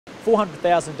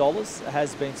$400,000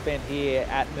 has been spent here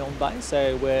at Milne Bay,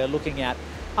 so we're looking at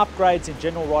upgrades in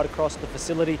general right across the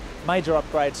facility, major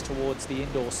upgrades towards the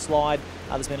indoor slide.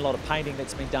 There's been a lot of painting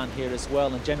that's been done here as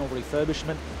well, and general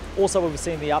refurbishment. Also, we've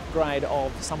seen the upgrade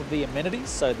of some of the amenities,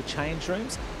 so the change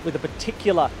rooms, with a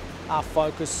particular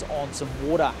focus on some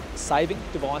water saving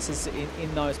devices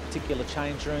in those particular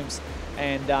change rooms,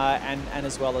 and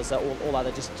as well as all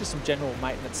other just some general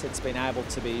maintenance that's been able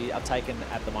to be taken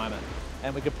at the moment.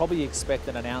 And we could probably expect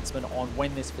an announcement on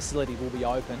when this facility will be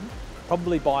open,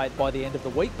 probably by the end of the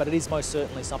week, but it is most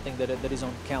certainly something that is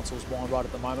on Council's mind right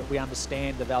at the moment. We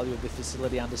understand the value of the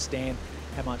facility, understand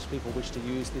how much people wish to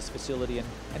use this facility and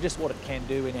just what it can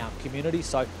do in our community.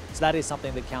 So that is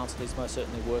something that Council is most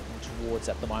certainly working towards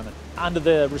at the moment. Under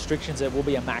the restrictions, there will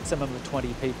be a maximum of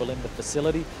 20 people in the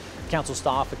facility. Council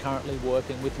staff are currently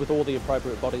working with all the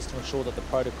appropriate bodies to ensure that the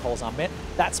protocols are met.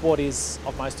 That's what is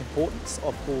of most importance,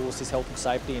 of course, is health and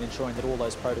safety and ensuring that all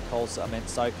those protocols are met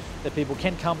so that people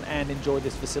can come and enjoy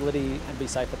this facility and be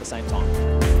safe at the same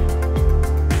time.